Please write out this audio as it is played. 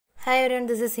Hi everyone,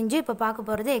 this is Sinju. இப்போ பார்க்க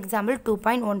போறது example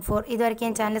 2.14. இதுவரைக்கும்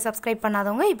என் சேனலை சப்ஸ்கிரைப்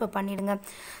பண்ணாதவங்க இப்போ பண்ணிடுங்க.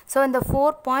 ஸோ இந்த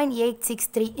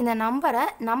 4.863 இந்த நம்பரை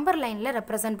நம்பர் லைனில்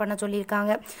ரெப்ரசன்ட் பண்ண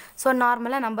சொல்லியிருக்காங்க. ஸோ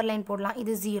நார்மலாக நம்பர் லைன் போடலாம்.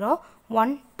 இது 0,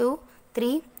 1, 2,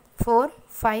 3, 4,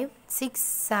 5, 6,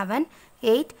 7,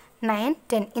 8, 9,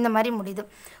 10 இந்த மாதிரி முடியுது.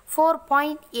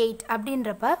 4.8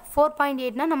 அப்படின்றப்ப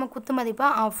 4.8னா நம்ம குத்து மதிப்பா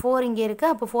 4 இங்கே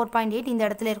இருக்குது. அப்போ 4.8 இந்த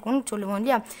இடத்துல இருக்கும்னு சொல்லுவோம்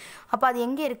இல்லையா. அப்போ அது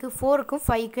எங்கே இருக்குது? 4க்கும்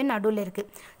 5க்கும் நடுவில் இருக்குது.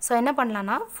 ஸோ என்ன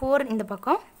பண்ணலான்னா 4 இந்த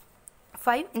பக்கம்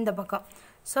 5 இந்த பக்கம்.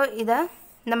 ஸோ இதை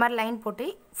இந்த மாதிரி லைன் போட்டு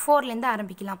 4லேருந்து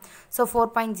ஆரம்பிக்கலாம். ஸோ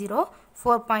 4.0,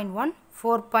 4.1,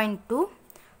 4.2,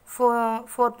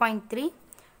 4.3,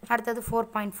 அடுத்தது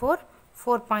 4.4,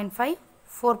 4.5,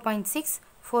 4.6,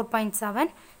 4.7,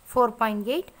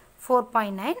 4.8,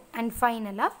 4.9 and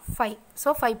finally 5. So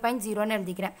 5.0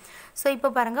 எழுதிக்கிறேன். ஸோ இப்போ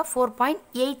பாருங்கள்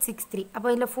 4.863. அப்போ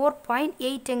இதில்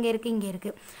 4.8 எங்கே இருக்குது? இங்கே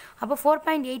இருக்குது. அப்போ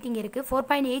 4.8 இங்கே இருக்குது.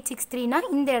 4.863னா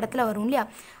இந்த இடத்துல வரும் இல்லையா.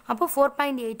 அப்போ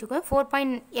 4.8க்கும்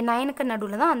 4.9க்கு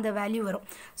நடுவில் தான் அந்த வேல்யூ வரும்.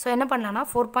 ஸோ என்ன பண்ணலான்னா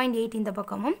 4.8 இந்த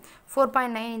பக்கமும்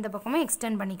 4.9 இந்த பக்கமும்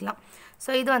எக்ஸ்டெண்ட் பண்ணிக்கலாம். ஸோ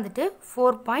இது வந்துட்டு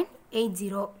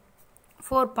 4.80,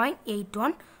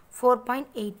 4.81,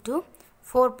 4.82,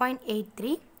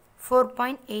 4.83,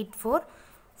 4.84,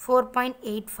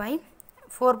 4.85,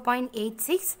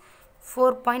 4.86,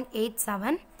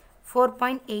 4.87,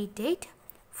 4.88,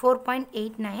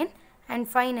 4.89 and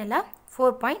finally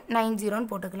 4.90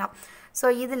 போட்டுக்கலாம். ஸோ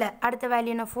இதில் அடுத்த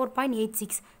வேல்யூ என்ன?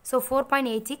 4.86. ஸோ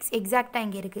 4.86 எக்ஸாக்டாக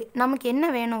இங்கே இருக்குது. நமக்கு என்ன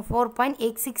வேணும்?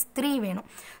 4.863 வேணும்.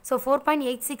 ஸோ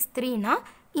 4.863னா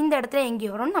இந்த இடத்துல எங்கே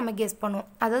வரும்னு நம்ம கெஸ் பண்ணுவோம்.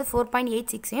 அதாவது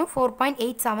 4.86ஐயும்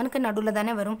 4.87க்கு நடுவில்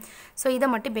தானே வரும். ஸோ இதை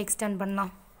மட்டும் இப்போ எக்ஸ்டெண்ட்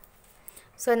பண்ணலாம்.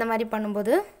 ஸோ இந்த மாதிரி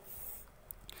பண்ணும்போது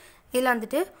இதில்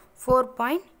வந்துட்டு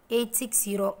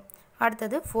 4.860,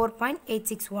 அடுத்தது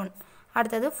 4.861,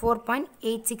 அடுத்தது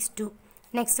 4.862,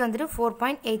 நெக்ஸ்ட் வந்துட்டு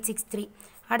 4.863,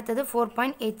 அடுத்தது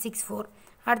 4.864,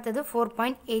 அடுத்தது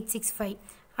 4.865,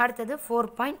 அடுத்தது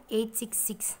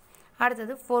 4.866,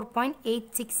 அடுத்தது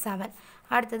 4.867,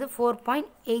 அடுத்தது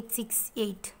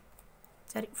 4.868,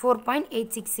 சாரி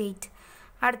 4.868,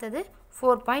 அடுத்தது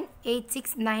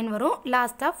 4.869 வரும்.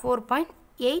 லாஸ்ட்டாக 4.8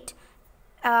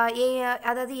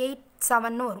 அதாவது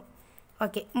 87 வரும்.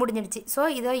 ஓகே, முடிஞ்சிடுச்சு. ஸோ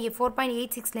இதை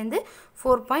 4.86லேருந்து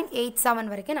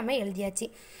 4.87 வரைக்கும் நம்ம எழுதியாச்சு.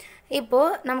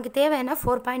 இப்போது நமக்கு தேவையான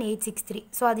 4.863.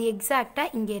 ஸோ அது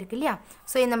எக்ஸாக்டாக இங்கே இருக்குது இல்லையா.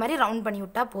 ஸோ இந்த மாதிரி ரவுண்ட் பண்ணி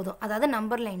விட்டால் போதும். அதாவது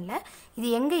நம்பர் லைனில் இது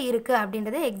எங்கே இருக்குது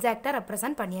அப்படின்றத எக்ஸாக்டாக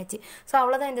ரெப்ரசன்ட் பண்ணியாச்சு. ஸோ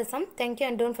அவ்வளோதான் இந்த some. Thank you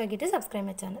and don't forget to subscribe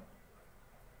my channel.